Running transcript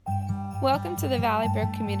Welcome to the Valley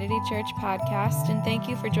Brook Community Church podcast, and thank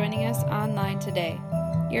you for joining us online today.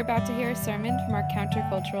 You're about to hear a sermon from our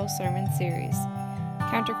Countercultural Sermon Series.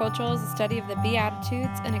 Countercultural is a study of the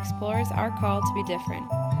Beatitudes and explores our call to be different.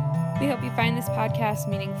 We hope you find this podcast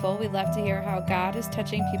meaningful. We'd love to hear how God is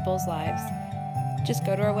touching people's lives. Just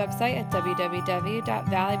go to our website at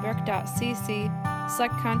www.valleybrook.cc,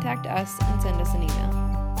 select Contact Us, and send us an email.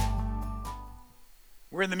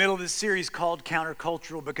 We're in the middle of this series called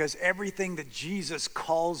Countercultural because everything that Jesus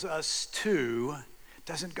calls us to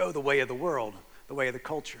doesn't go the way of the world, the way of the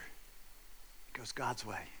culture. It goes God's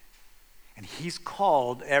way. And he's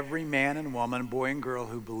called every man and woman, boy and girl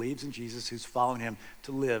who believes in Jesus, who's following him,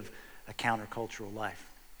 to live a countercultural life.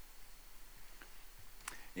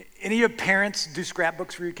 Any of your parents do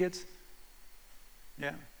scrapbooks for your kids?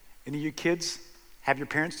 Yeah. Any of you kids have your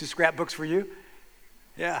parents do scrapbooks for you?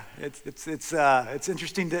 Yeah, it's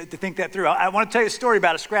interesting to think that through. I want to tell you a story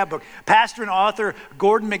about a scrapbook. Pastor and author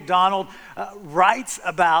Gordon MacDonald writes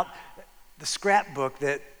about the scrapbook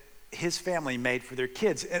that his family made for their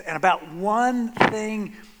kids, and about one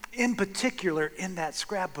thing in particular in that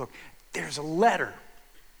scrapbook. There's a letter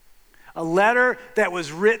that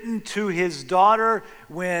was written to his daughter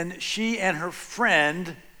when she and her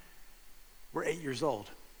friend were 8 years old,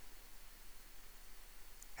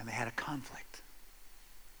 and they had a conflict.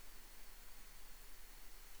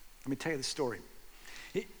 Let me tell you the story.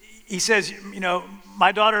 He says,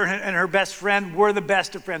 my daughter and her best friend were the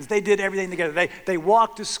best of friends. They did everything together. They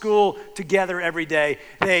walked to school together every day.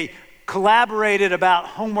 They collaborated about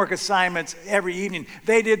homework assignments every evening.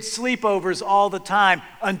 They did sleepovers all the time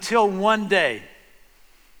until one day.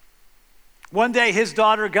 One day his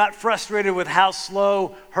daughter got frustrated with how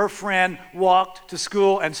slow her friend walked to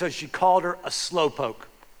school, and so she called her a slowpoke.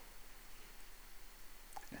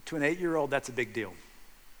 To an 8-year-old, that's a big deal.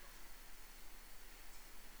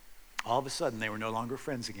 All of a sudden, they were no longer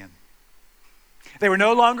friends again. They were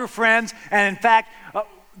no longer friends, and in fact,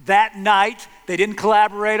 that night, they didn't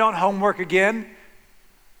collaborate on homework again.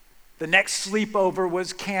 The next sleepover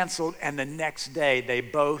was canceled, and the next day, they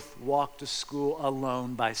both walked to school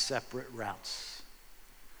alone by separate routes.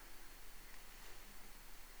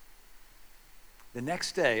 The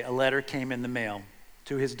next day, a letter came in the mail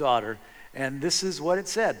to his daughter, and this is what it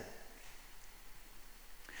said.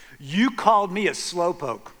 "You called me a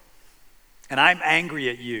slowpoke, and I'm angry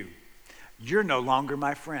at you. You're no longer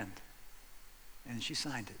my friend." And she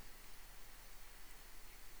signed it.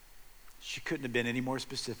 She couldn't have been any more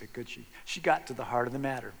specific, could she? She got to the heart of the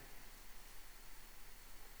matter.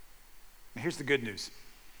 Now, here's the good news.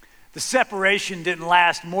 The separation didn't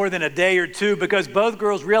last more than a day or two because both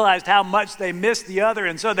girls realized how much they missed the other,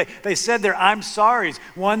 and so they said their I'm sorries.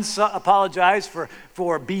 One apologized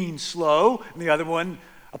for being slow, and the other one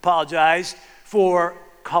apologized for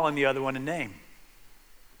calling the other one a name.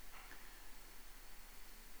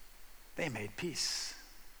 They made peace.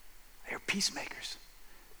 They are peacemakers.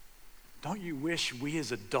 Don't you wish we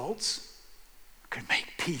as adults could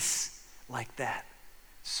make peace like that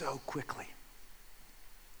so quickly?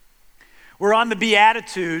 We're on the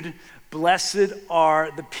Beatitude, "Blessed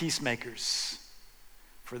are the peacemakers,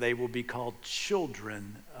 for they will be called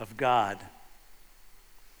children of God."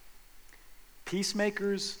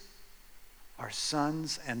 Peacemakers are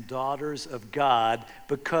sons and daughters of God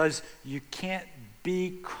because you can't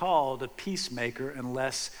be called a peacemaker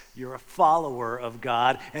unless you're a follower of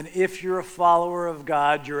God. And if you're a follower of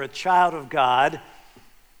God, you're a child of God,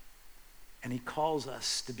 and he calls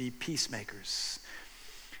us to be peacemakers.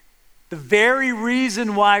 The very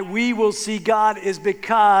reason why we will see God is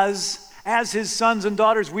because as his sons and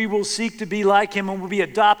daughters, we will seek to be like him and will be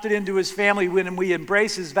adopted into his family when we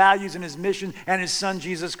embrace his values and his mission and his son,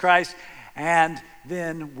 Jesus Christ. And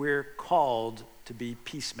then we're called to be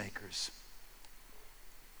peacemakers.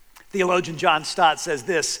 Theologian John Stott says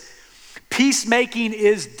this: "Peacemaking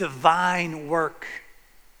is divine work,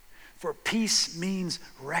 for peace means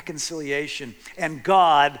reconciliation, and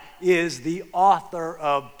God is the author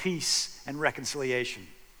of peace and reconciliation."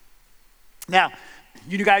 Now,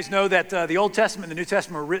 you guys know that the Old Testament and the New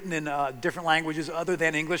Testament were written in different languages other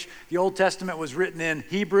than English. The Old Testament was written in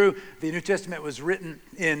Hebrew. The New Testament was written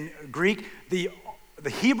in Greek. The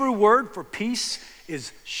Hebrew word for peace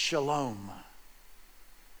is shalom.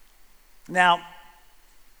 Now,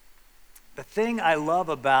 the thing I love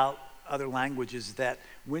about other languages is that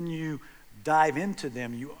when you dive into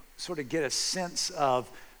them, you sort of get a sense of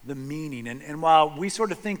the meaning. And while we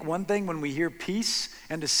sort of think one thing when we hear peace,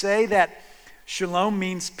 and to say that shalom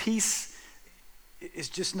means peace is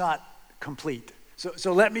just not complete.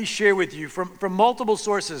 So let me share with you from multiple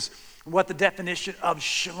sources what the definition of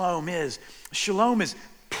shalom is. Shalom is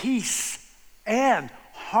peace and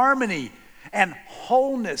harmony and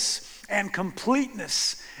wholeness and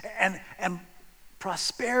completeness and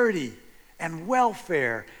prosperity and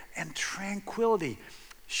welfare and tranquility.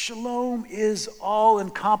 Shalom is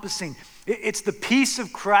all-encompassing. It's the peace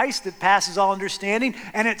of Christ that passes all understanding,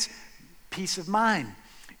 and it's peace of mind.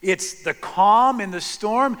 It's the calm in the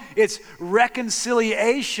storm. It's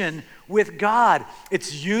reconciliation with God.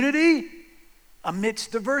 It's unity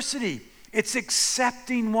amidst diversity. It's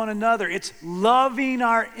accepting one another. It's loving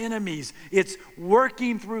our enemies. It's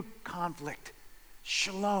working through conflict.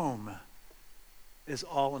 Shalom is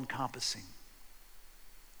all-encompassing.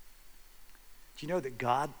 Do you know that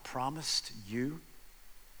God promised you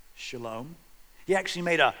shalom? He actually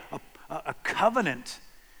made a covenant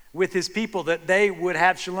with his people that they would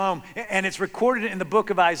have shalom. And it's recorded in the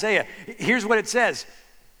book of Isaiah. Here's what it says.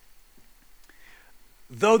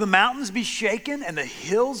 Though the mountains be shaken and the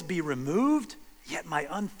hills be removed, yet my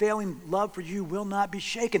unfailing love for you will not be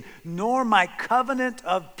shaken, nor my covenant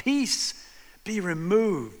of peace be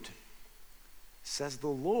removed, says the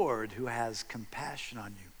Lord who has compassion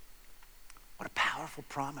on you. What a powerful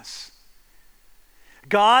promise.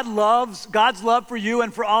 God's love for you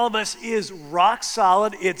and for all of us is rock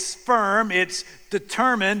solid, it's firm, it's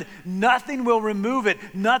determined. Nothing will remove it,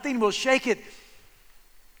 nothing will shake it.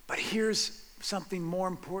 But here's something more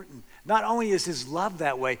important. Not only is his love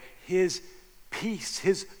that way, his peace,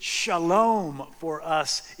 his shalom for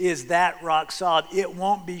us is that rock solid. It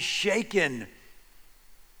won't be shaken.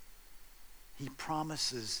 He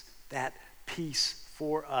promises that peace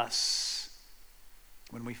for us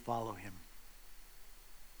when we follow him.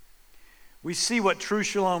 We see what true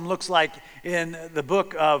shalom looks like in the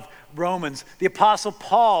book of Romans. The Apostle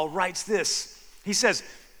Paul writes this. He says,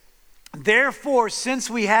 therefore, since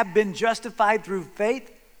we have been justified through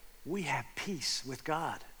faith, we have peace with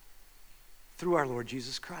God through our Lord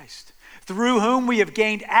Jesus Christ, through whom we have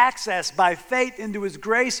gained access by faith into his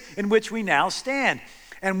grace in which we now stand.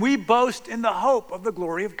 And we boast in the hope of the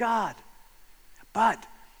glory of God. But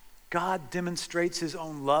God demonstrates his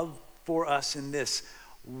own love for us in this.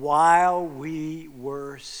 While we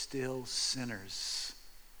were still sinners,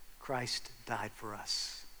 Christ died for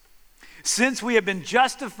us. Since we have been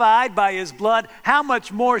justified by his blood, how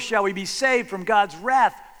much more shall we be saved from God's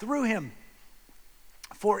wrath through him?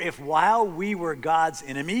 For if while we were God's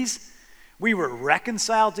enemies, we were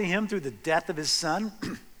reconciled to him through the death of his son,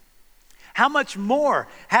 how much more,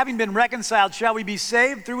 having been reconciled, shall we be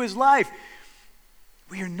saved through his life?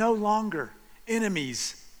 We are no longer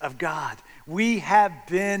enemies of God. We have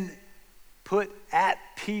been put at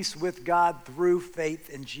peace with God through faith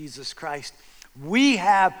in Jesus Christ. We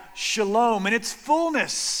have shalom in its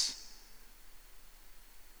fullness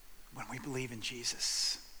when we believe in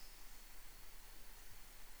Jesus.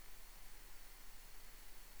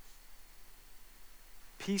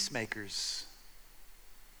 Peacemakers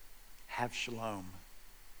have shalom,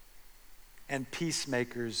 and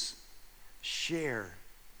peacemakers share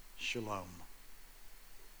shalom.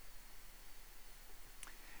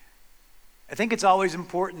 I think it's always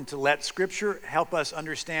important to let Scripture help us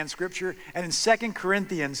understand Scripture. And in 2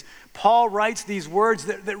 Corinthians, Paul writes these words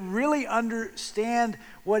that really understand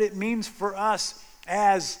what it means for us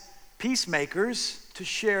as peacemakers to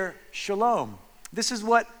share shalom. This is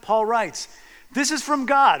what Paul writes. This is from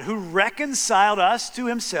God, who reconciled us to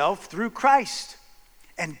himself through Christ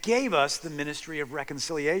and gave us the ministry of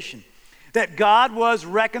reconciliation. That God was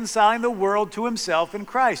reconciling the world to himself in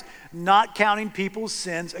Christ, not counting people's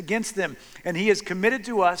sins against them. And he has committed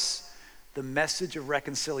to us the message of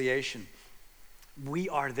reconciliation. We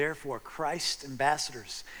are therefore Christ's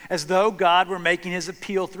ambassadors, as though God were making his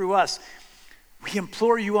appeal through us. We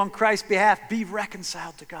implore you on Christ's behalf, be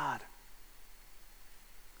reconciled to God.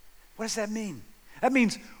 What does that mean? That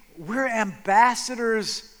means we're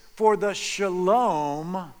ambassadors for the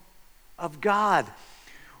shalom of God.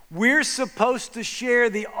 We're supposed to share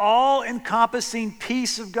the all-encompassing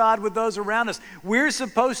peace of God with those around us. We're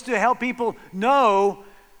supposed to help people know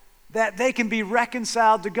that they can be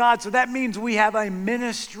reconciled to God. So that means we have a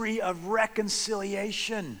ministry of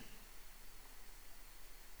reconciliation.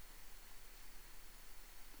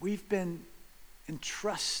 We've been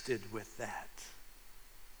entrusted with that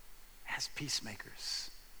as peacemakers.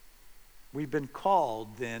 We've been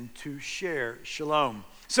called then to share shalom.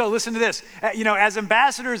 So listen to this. As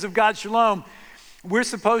ambassadors of God's shalom, we're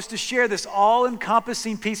supposed to share this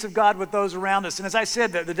all-encompassing peace of God with those around us. And as I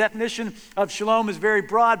said, the definition of shalom is very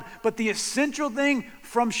broad, but the essential thing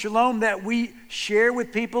from shalom that we share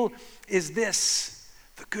with people is this: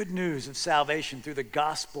 the good news of salvation through the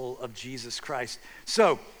gospel of Jesus Christ.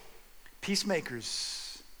 So,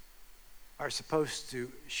 peacemakers are supposed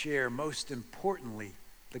to share, most importantly,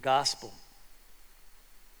 the gospel.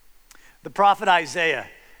 The prophet Isaiah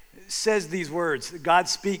says these words. God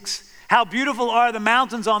speaks, "How beautiful are the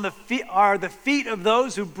mountains on the feet of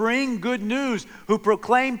those who bring good news, who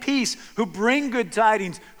proclaim peace, who bring good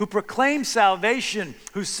tidings, who proclaim salvation,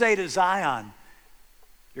 who say to Zion,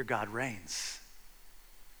 your God reigns."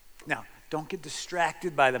 Now, don't get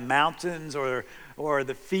distracted by the mountains or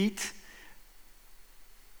the feet.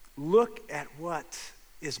 Look at what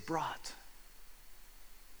is brought.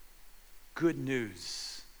 Good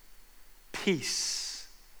news, peace,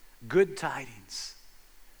 good tidings,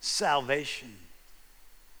 salvation,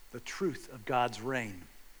 the truth of God's reign.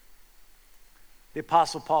 The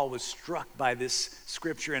Apostle Paul was struck by this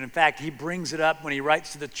scripture, and in fact, he brings it up when he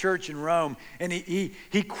writes to the church in Rome, and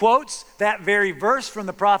he quotes that very verse from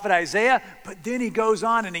the prophet Isaiah, but then he goes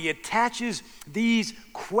on and he attaches these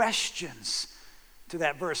questions to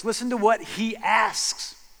that verse. Listen to what he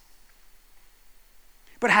asks.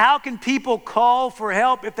 "But how can people call for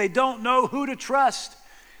help if they don't know who to trust?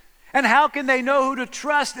 And how can they know who to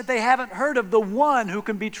trust if they haven't heard of the one who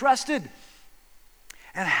can be trusted?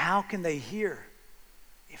 And how can they hear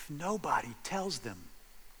if nobody tells them?"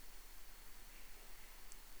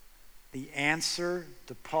 The answer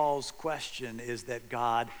to Paul's question is that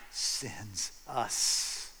God sends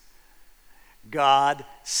us. God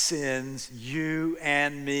sends you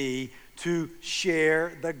and me to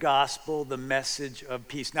share the gospel, the message of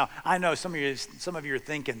peace. Now, I know some of you are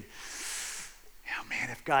thinking, "Oh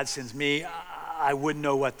man, if God sends me, I wouldn't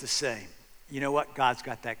know what to say." You know what? God's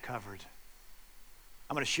got that covered.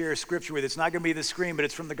 I'm going to share a scripture with you. It's not going to be the screen, but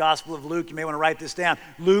it's from the Gospel of Luke. You may want to write this down.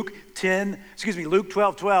 Luke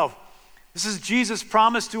 12:12. This is Jesus'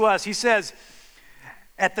 promise to us. He says,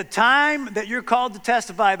 "At the time that you're called to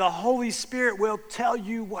testify, the Holy Spirit will tell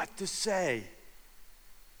you what to say."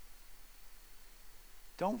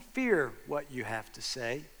 Don't fear what you have to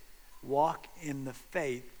say. Walk in the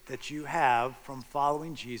faith that you have from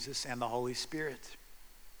following Jesus and the Holy Spirit.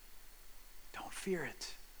 Don't fear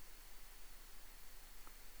it.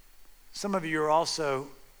 Some of you are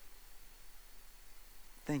also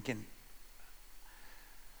thinking,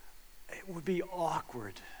 it would be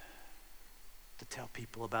awkward to tell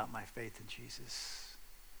people about my faith in Jesus.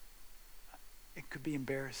 It could be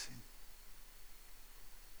embarrassing.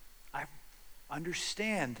 I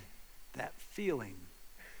understand that feeling.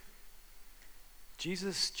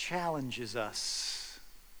 Jesus challenges us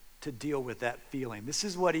to deal with that feeling. This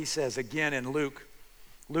is what he says again in Luke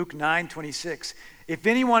 9:26. "If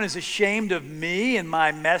anyone is ashamed of me and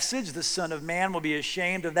my message, the Son of Man will be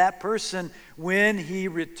ashamed of that person when he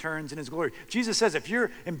returns in his glory." Jesus says, if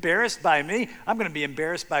you're embarrassed by me, I'm going to be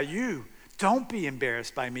embarrassed by you. Don't be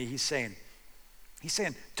embarrassed by me, he's saying. He's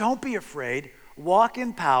saying, don't be afraid. Walk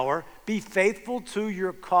in power. Be faithful to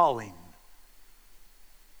your calling.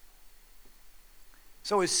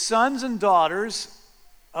 So as sons and daughters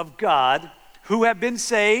of God who have been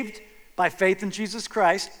saved by faith in Jesus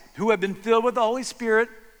Christ, who have been filled with the Holy Spirit,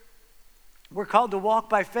 we're called to walk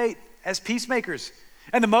by faith as peacemakers.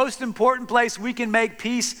 And the most important place we can make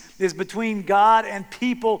peace is between God and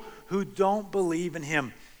people who don't believe in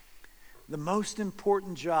him. The most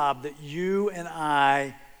important job that you and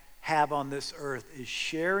I have on this earth is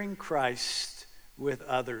sharing Christ with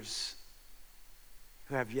others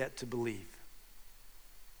who have yet to believe.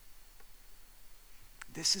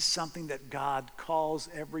 This is something that God calls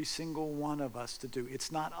every single one of us to do.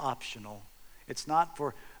 It's not optional. It's not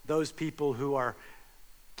for those people who are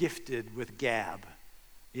gifted with gab.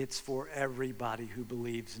 It's for everybody who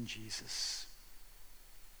believes in Jesus.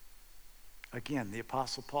 Again, the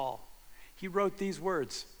Apostle Paul, he wrote these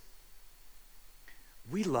words.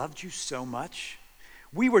 "We loved you so much.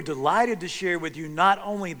 We were delighted to share with you not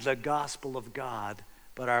only the gospel of God,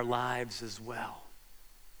 but our lives as well."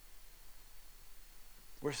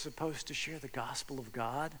 We're supposed to share the gospel of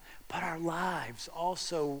God, but our lives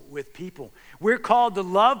also with people. We're called to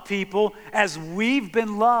love people as we've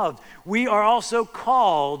been loved. We are also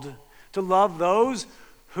called to love those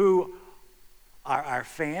who are our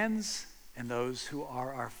fans and those who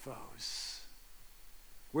are our foes.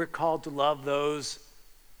 We're called to love those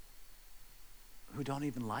who don't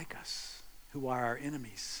even like us, who are our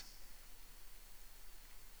enemies.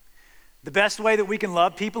 The best way that we can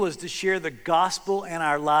love people is to share the gospel and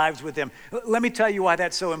our lives with them. Let me tell you why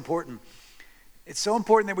that's so important. It's so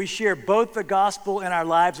important that we share both the gospel and our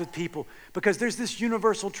lives with people because there's this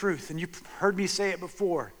universal truth, and you've heard me say it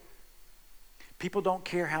before. People don't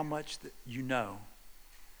care how much that you know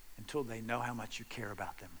until they know how much you care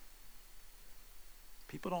about them.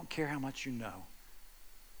 People don't care how much you know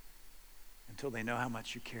until they know how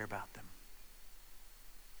much you care about them.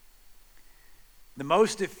 The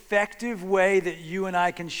most effective way that you and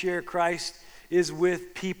I can share Christ is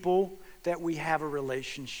with people that we have a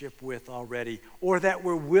relationship with already, or that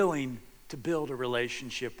we're willing to build a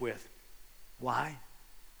relationship with. Why?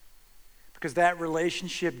 Because that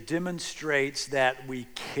relationship demonstrates that we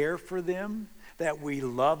care for them, that we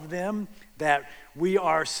love them, that we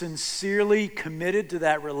are sincerely committed to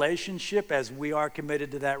that relationship as we are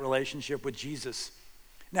committed to that relationship with Jesus.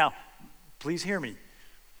 Now, please hear me.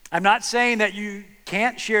 I'm not saying that you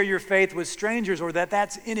can't share your faith with strangers or that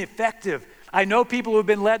that's ineffective. I know people who have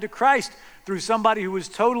been led to Christ through somebody who was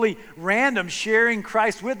totally random sharing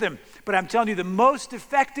Christ with them. But I'm telling you, the most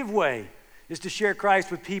effective way is to share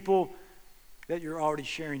Christ with people that you're already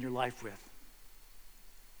sharing your life with.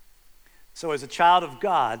 So as a child of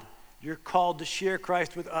God, you're called to share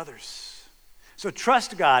Christ with others. So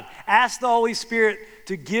trust God. Ask the Holy Spirit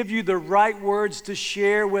to give you the right words to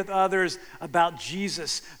share with others about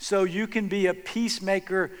Jesus so you can be a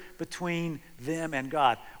peacemaker between them and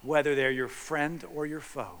God, whether they're your friend or your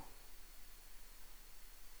foe.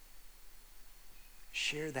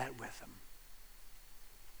 Share that with them.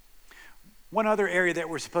 One other area that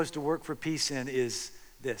we're supposed to work for peace in is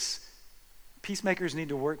this. Peacemakers need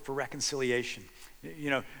to work for reconciliation. You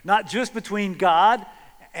know, not just between God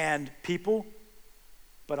and people,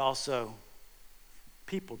 but also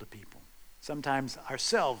people to people. Sometimes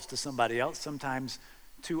ourselves to somebody else, sometimes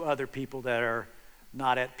to other people that are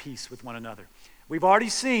not at peace with one another. We've already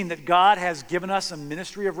seen that God has given us a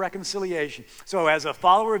ministry of reconciliation. So as a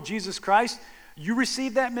follower of Jesus Christ, you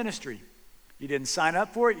received that ministry. You didn't sign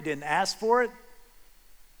up for it, you didn't ask for it,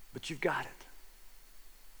 but you've got it.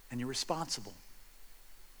 And you're responsible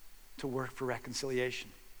to work for reconciliation.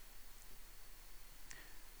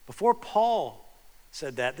 Before Paul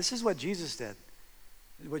said that, this is what Jesus did.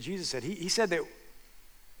 What Jesus said. He said that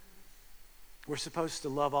we're supposed to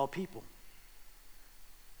love all people.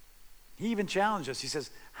 He even challenged us. He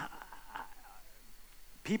says,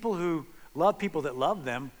 people who love people that love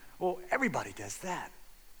them, well, everybody does that.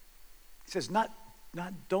 He says,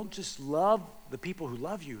 don't just love the people who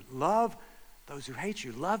love you. Love those who hate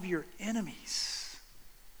you. Love your enemies.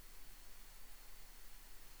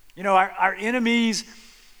 You know, our enemies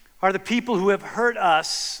are the people who have hurt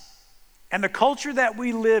us, and the culture that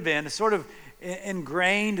we live in has sort of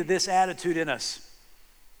ingrained this attitude in us.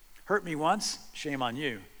 Hurt me once, shame on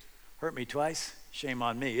you. Hurt me twice, shame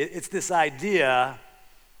on me. It's this idea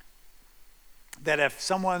that if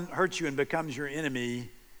someone hurts you and becomes your enemy,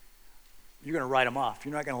 you're going to write them off.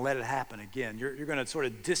 You're not going to let it happen again. You're going to sort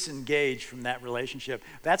of disengage from that relationship.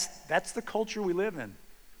 That's the culture we live in.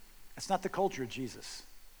 That's not the culture of Jesus.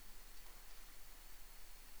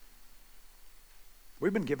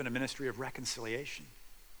 We've been given a ministry of reconciliation.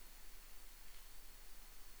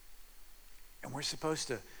 And we're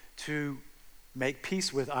supposed to make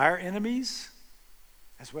peace with our enemies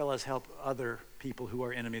as well as help other people who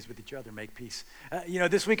are enemies with each other make peace.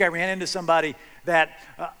 This week I ran into somebody that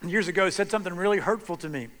years ago said something really hurtful to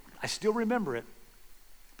me. I still remember it,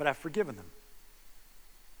 but I've forgiven them.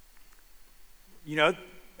 You know,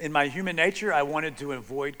 in my human nature, I wanted to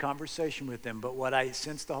avoid conversation with them, but what I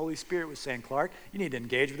sensed the Holy Spirit was saying, Clark, you need to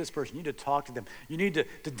engage with this person. You need to talk to them. You need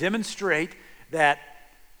to demonstrate that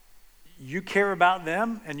you care about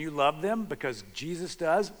them and you love them because Jesus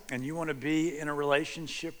does, and you want to be in a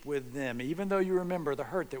relationship with them, even though you remember the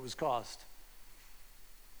hurt that was caused.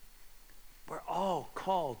 We're all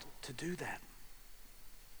called to do that.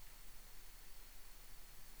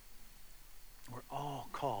 We're all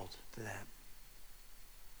called to that.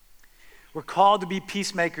 We're called to be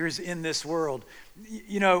peacemakers in this world.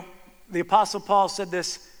 You know, the Apostle Paul said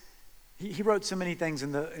this. He wrote so many things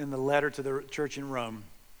in the letter to the church in Rome.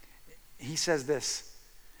 He says this,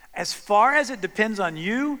 as far as it depends on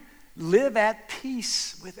you, live at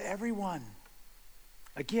peace with everyone.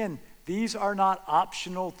 Again, these are not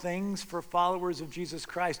optional things for followers of Jesus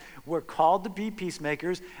Christ. We're called to be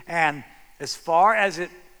peacemakers, and as far as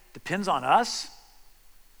it depends on us,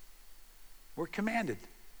 we're commanded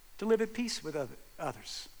to live at peace with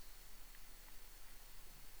others.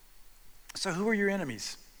 So who are your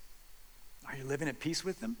enemies? Are you living at peace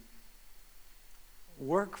with them?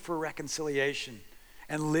 Work for reconciliation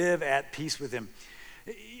and live at peace with them.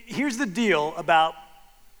 Here's the deal about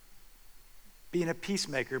being a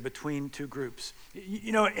peacemaker between two groups.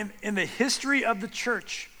 You know, in the history of the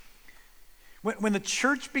church, when the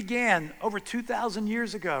church began over 2,000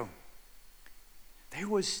 years ago, there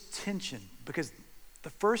was tension because the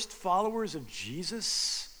first followers of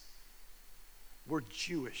Jesus were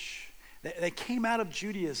Jewish. They came out of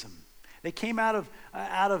Judaism. They came out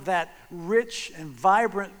of that rich and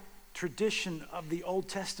vibrant tradition of the Old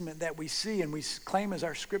Testament that we see and we claim as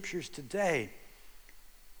our scriptures today.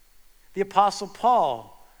 The Apostle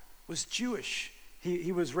Paul was Jewish.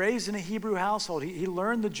 He was raised in a Hebrew household. He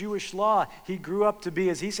learned the Jewish law. He grew up to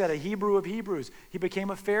be, as he said, a Hebrew of Hebrews. He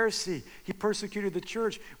became a Pharisee. He persecuted the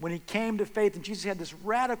church. When he came to faith in Jesus, he had this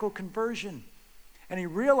radical conversion. And he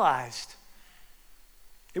realized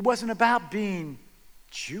it wasn't about being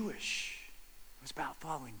Jewish. It was about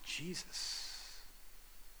following Jesus.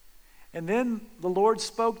 And then the Lord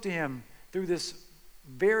spoke to him through this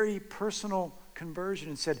very personal conversion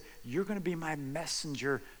and said, you're going to be my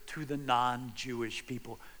messenger to the non-Jewish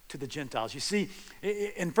people, to the Gentiles. You see,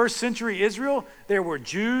 in first century Israel, there were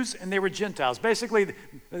Jews and there were Gentiles. Basically,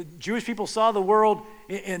 the Jewish people saw the world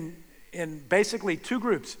in basically two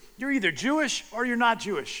groups. You're either Jewish or you're not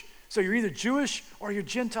Jewish. So you're either Jewish or you're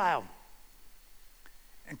Gentile.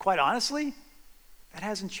 And quite honestly, that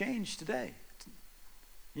hasn't changed today.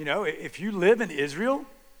 You know, if you live in Israel,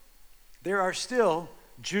 there are still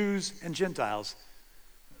Jews and Gentiles.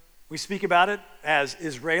 We speak about it as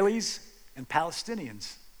Israelis and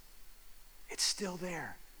Palestinians. It's still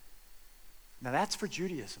there. Now that's for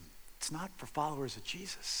Judaism. It's not for followers of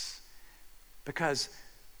Jesus. Because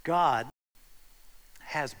God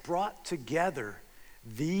has brought together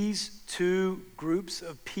these two groups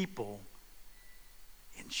of people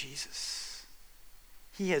in Jesus.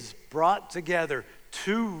 He has brought together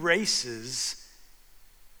two races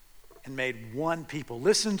and made one people.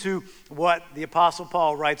 Listen to what the Apostle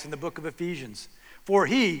Paul writes in the book of Ephesians. For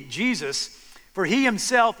he, Jesus, for he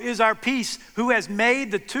himself is our peace, who has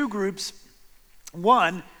made the two groups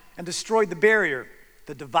one and destroyed the barrier,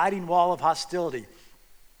 the dividing wall of hostility,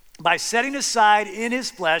 by setting aside in his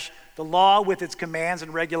flesh the law with its commands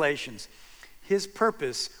and regulations. His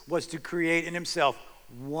purpose was to create in himself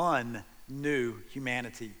one new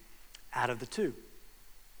humanity out of the two,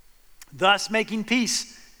 thus making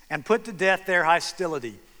peace and put to death their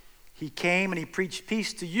hostility. He came and he preached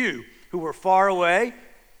peace to you who were far away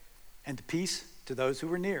and peace to those who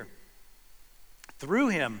were near. Through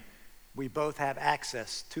him, we both have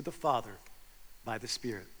access to the Father by the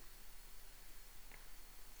Spirit.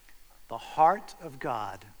 The heart of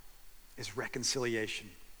God is reconciliation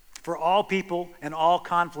for all people and all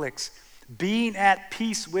conflicts, being at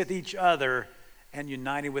peace with each other and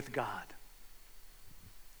united with God.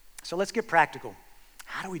 So let's get practical.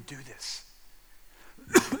 How do we do this?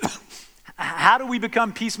 How do we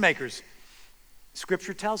become peacemakers?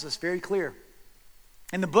 Scripture tells us very clear.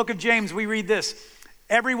 In the book of James, we read this: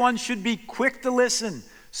 everyone should be quick to listen,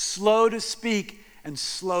 slow to speak, and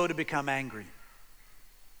slow to become angry.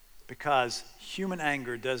 Because human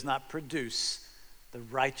anger does not produce the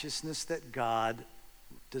righteousness that God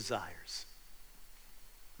desires.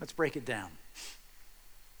 Let's break it down.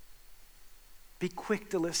 Be quick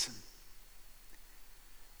to listen.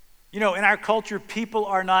 You know, in our culture, people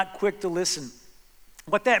are not quick to listen.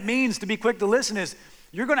 What that means to be quick to listen is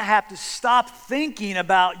you're going to have to stop thinking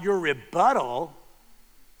about your rebuttal,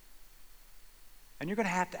 and you're going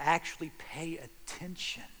to have to actually pay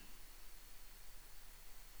attention.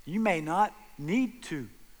 You may not need to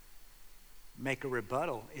make a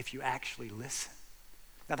rebuttal if you actually listen.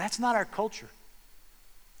 Now, that's not our culture.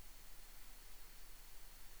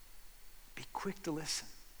 Be quick to listen.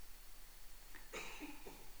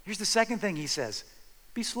 Here's the second thing he says: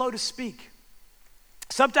 be slow to speak.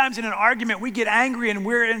 Sometimes in an argument, we get angry and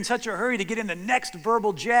we're in such a hurry to get in the next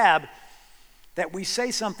verbal jab that we say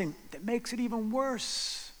something that makes it even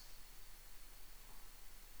worse.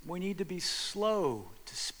 We need to be slow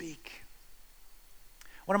to speak.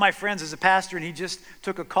 One of my friends is a pastor, and he just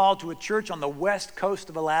took a call to a church on the west coast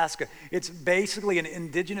of Alaska. It's basically an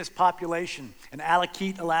indigenous population in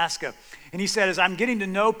Alaquite, Alaska. And he said, as I'm getting to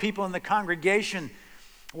know people in the congregation,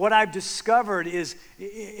 what I've discovered is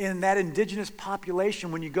in that indigenous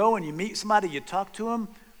population, when you go and you meet somebody, you talk to them,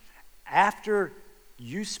 after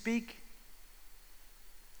you speak,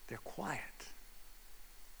 they're quiet.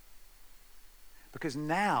 Because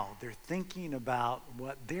now they're thinking about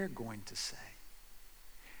what they're going to say.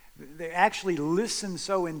 They actually listen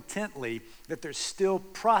so intently that they're still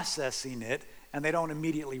processing it and they don't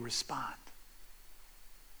immediately respond.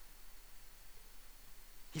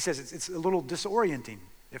 He says it's a little disorienting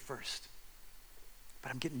at first,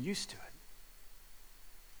 but I'm getting used to it.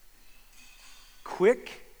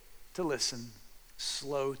 Quick to listen,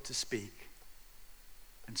 slow to speak,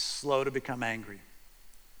 and slow to become angry.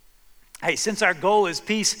 Hey, since our goal is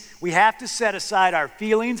peace, we have to set aside our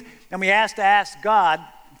feelings and we have to ask God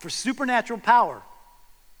for supernatural power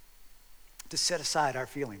to set aside our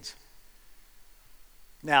feelings.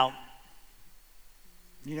 Now,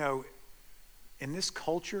 you know, in this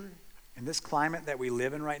culture, in this climate that we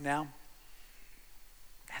live in right now,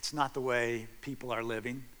 that's not the way people are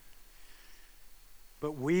living.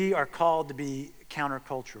 But we are called to be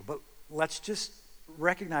countercultural. But let's just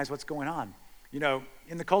recognize what's going on. You know,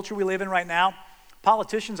 in the culture we live in right now,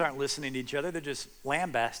 politicians aren't listening to each other. They're just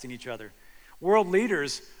lambasting each other. World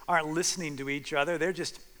leaders aren't listening to each other. They're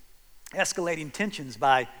just escalating tensions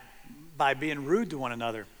by being rude to one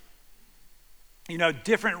another. You know,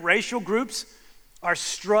 different racial groups are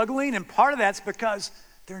struggling, and part of that's because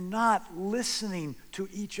they're not listening to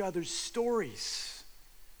each other's stories.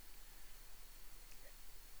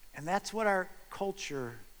 And that's what our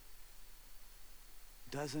culture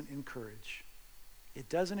doesn't encourage. It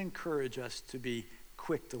doesn't encourage us to be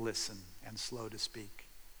quick to listen and slow to speak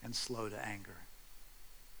and slow to anger.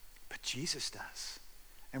 But Jesus does.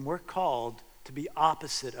 And we're called to be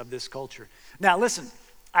opposite of this culture. Now listen,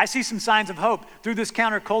 I see some signs of hope through this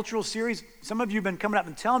countercultural series. Some of you have been coming up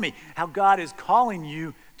and telling me how God is calling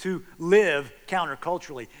you to live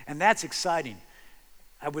counterculturally, and that's exciting.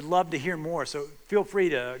 I would love to hear more, so feel free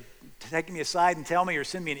to take me aside and tell me or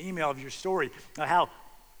send me an email of your story of how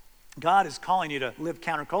God is calling you to live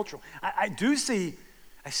countercultural. I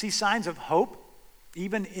see signs of hope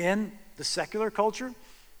even in the secular culture.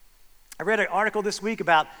 I read an article this week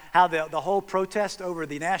about how the whole protest over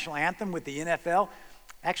the national anthem with the NFL,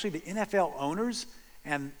 actually the NFL owners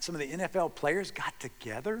and some of the NFL players got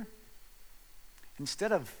together.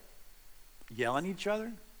 Instead of yelling at each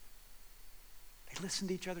other, they listened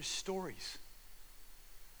to each other's stories.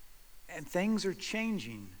 And things are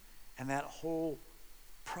changing in that whole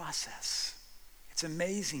process. It's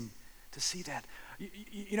amazing to see that.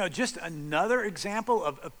 You know, just another example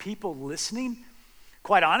of people listening.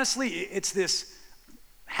 Quite honestly, it's this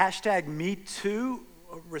hashtag #MeToo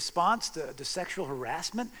response to sexual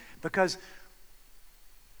harassment, because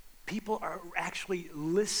people are actually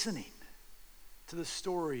listening to the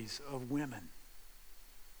stories of women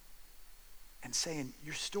and saying,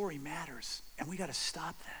 your story matters, and we got to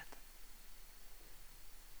stop that.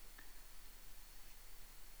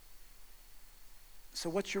 So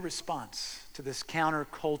what's your response to this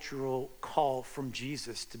countercultural call from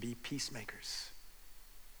Jesus to be peacemakers?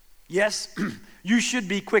 Yes, you should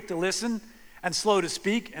be quick to listen and slow to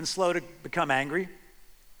speak and slow to become angry.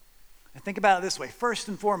 And think about it this way. First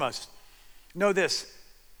and foremost, know this.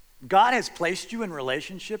 God has placed you in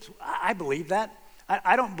relationships. I believe that.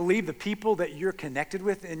 I don't believe the people that you're connected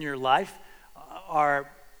with in your life are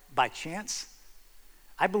by chance.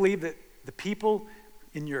 I believe that the people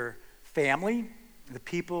in your family, the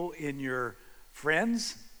people in your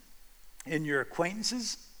friends, in your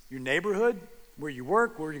acquaintances, your neighborhood, where you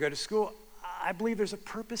work, where you go to school, I believe there's a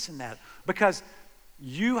purpose in that, because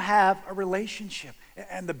you have a relationship.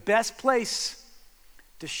 And the best place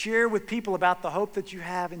to share with people about the hope that you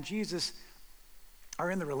have in Jesus are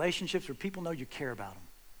in the relationships where people know you care about them,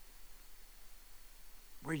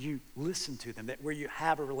 where you listen to them, where you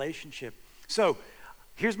have a relationship. So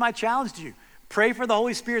here's my challenge to you. Pray for the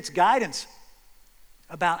Holy Spirit's guidance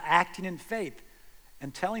about acting in faith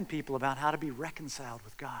and telling people about how to be reconciled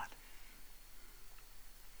with God.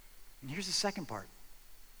 And here's the second part.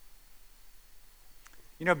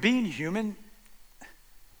 You know, being human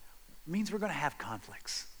means we're going to have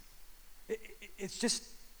conflicts.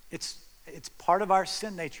 It's part of our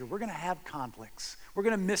sin nature. We're going to have conflicts. We're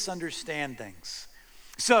going to misunderstand things.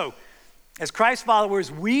 So, as Christ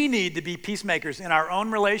followers, we need to be peacemakers in our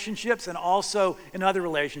own relationships and also in other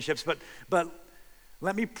relationships. But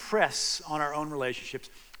let me press on our own relationships.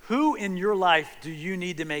 Who in your life do you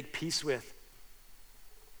need to make peace with?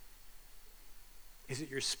 Is it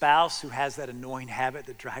your spouse who has that annoying habit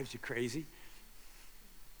that drives you crazy?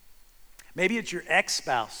 Maybe it's your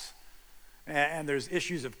ex-spouse, and there's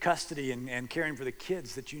issues of custody and caring for the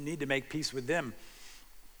kids that you need to make peace with them.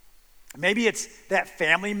 Maybe it's that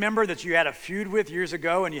family member that you had a feud with years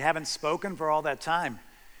ago and you haven't spoken for all that time.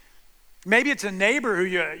 Maybe it's a neighbor who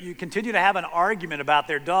you continue to have an argument about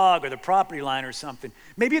their dog or the property line or something.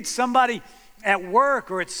 Maybe it's somebody at work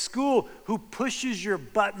or at school who pushes your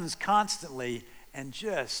buttons constantly and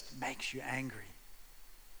just makes you angry.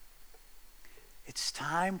 It's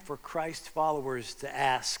time for Christ followers to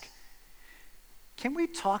ask, can we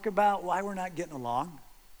talk about why we're not getting along?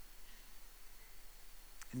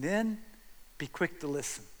 And then be quick to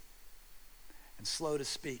listen and slow to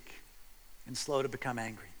speak and slow to become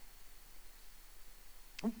angry.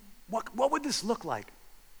 What would this look like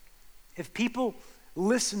if people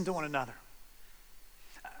listened to one another?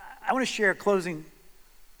 I want to share a closing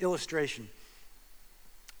illustration.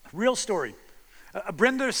 Real story.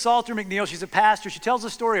 Brenda Salter McNeil, she's a pastor. She tells the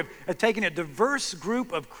story of taking a diverse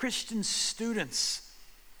group of Christian students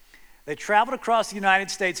They traveled across the United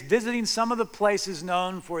States, visiting some of the places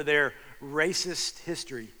known for their racist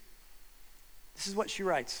history. This is what she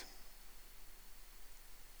writes.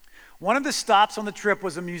 One of the stops on the trip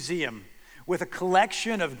was a museum with a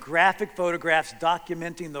collection of graphic photographs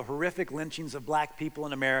documenting the horrific lynchings of black people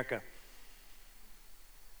in America.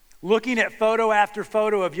 Looking at photo after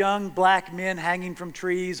photo of young black men hanging from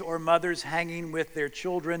trees or mothers hanging with their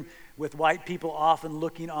children, with white people often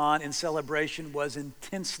looking on in celebration, was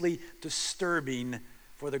intensely disturbing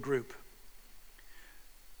for the group.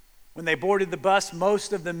 When they boarded the bus,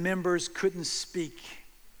 most of the members couldn't speak.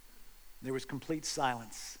 There was complete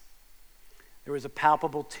silence. There was a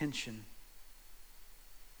palpable tension.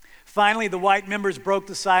 Finally, the white members broke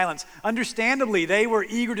the silence. Understandably, they were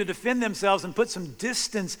eager to defend themselves and put some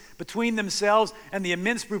distance between themselves and the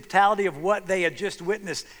immense brutality of what they had just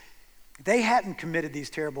witnessed. They hadn't committed these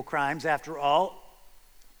terrible crimes, after all,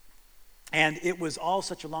 and it was all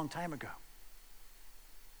such a long time ago.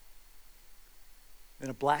 Then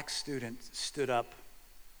a black student stood up,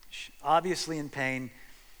 obviously in pain.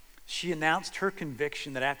 She announced her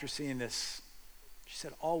conviction that after seeing this, she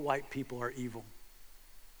said, all white people are evil.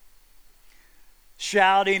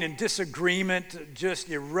 Shouting and disagreement just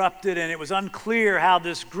erupted, and it was unclear how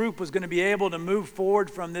this group was going to be able to move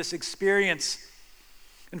forward from this experience.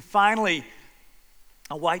 And finally,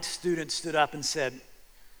 a white student stood up and said,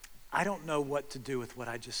 I don't know what to do with what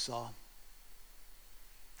I just saw.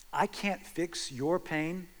 I can't fix your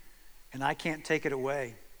pain, and I can't take it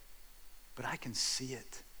away, but I can see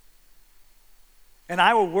it. And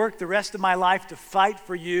I will work the rest of my life to fight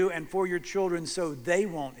for you and for your children so they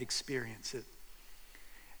won't experience it.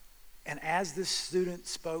 And as this student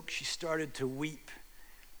spoke, she started to weep,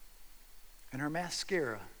 and her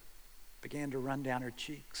mascara began to run down her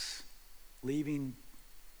cheeks, leaving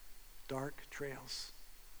dark trails.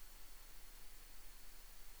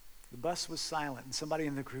 The bus was silent, and somebody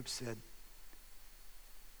in the group said,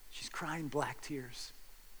 she's crying black tears.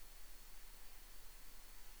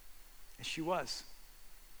 And she was.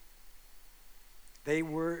 They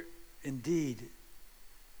were indeed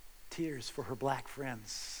tears for her black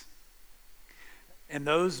friends. And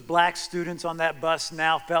those black students on that bus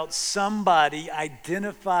now felt somebody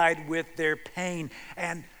identified with their pain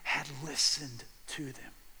and had listened to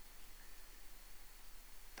them.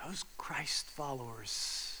 Those Christ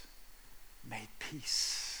followers made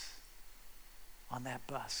peace on that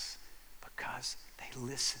bus because they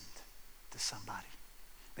listened to somebody.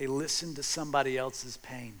 They listened to somebody else's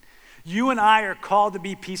pain. You and I are called to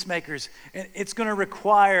be peacemakers, and it's going to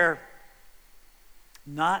require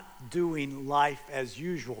not doing life as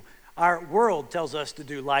usual. Our world tells us to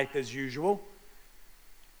do life as usual.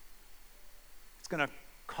 It's going to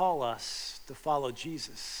call us to follow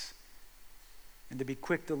Jesus and to be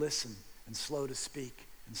quick to listen and slow to speak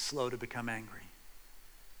and slow to become angry.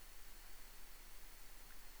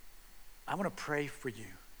 I want to pray for you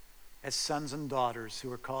as sons and daughters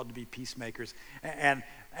who are called to be peacemakers. And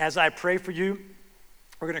as I pray for you,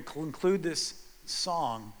 we're going to conclude this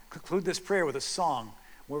prayer with a song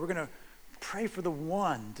where we're going to pray for the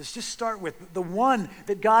one. Just start with the one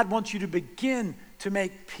that God wants you to begin to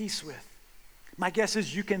make peace with. My guess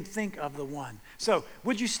is you can think of the one. So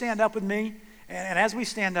would you stand up with me? And as we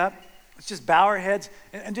stand up, let's just bow our heads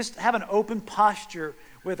and just have an open posture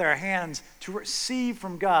with our hands to receive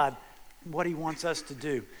from God what he wants us to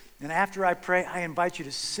do. And after I pray, I invite you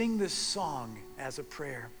to sing this song as a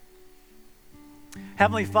prayer.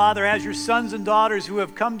 Heavenly Father, as your sons and daughters who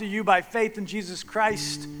have come to you by faith in Jesus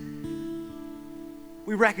Christ,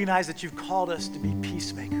 we recognize that you've called us to be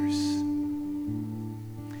peacemakers,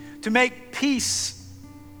 to make peace,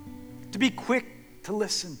 to be quick to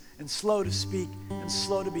listen and slow to speak and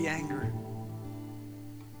slow to be angry.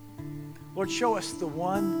 Lord, show us the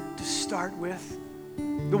one to start with,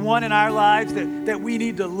 the one in our lives that we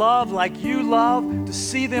need to love like you love, to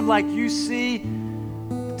see them like you see,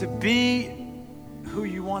 to be who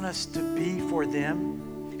you want us to be for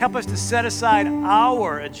them. Help us to set aside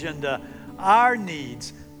our agenda, our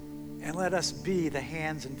needs, and let us be the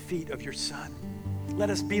hands and feet of your Son. Let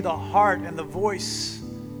us be the heart and the voice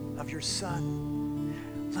of your Son.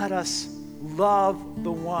 Let us love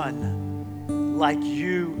the one like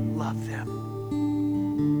you love them.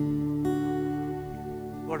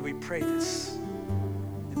 Lord, we pray this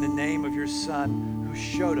in the name of your Son who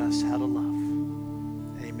showed us how to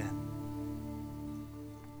love. Amen.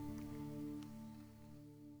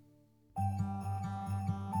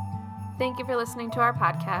 Thank you for listening to our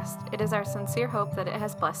podcast. It is our sincere hope that it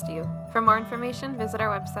has blessed you. For more information, visit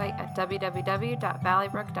our website at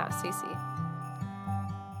www.valleybrook.cc.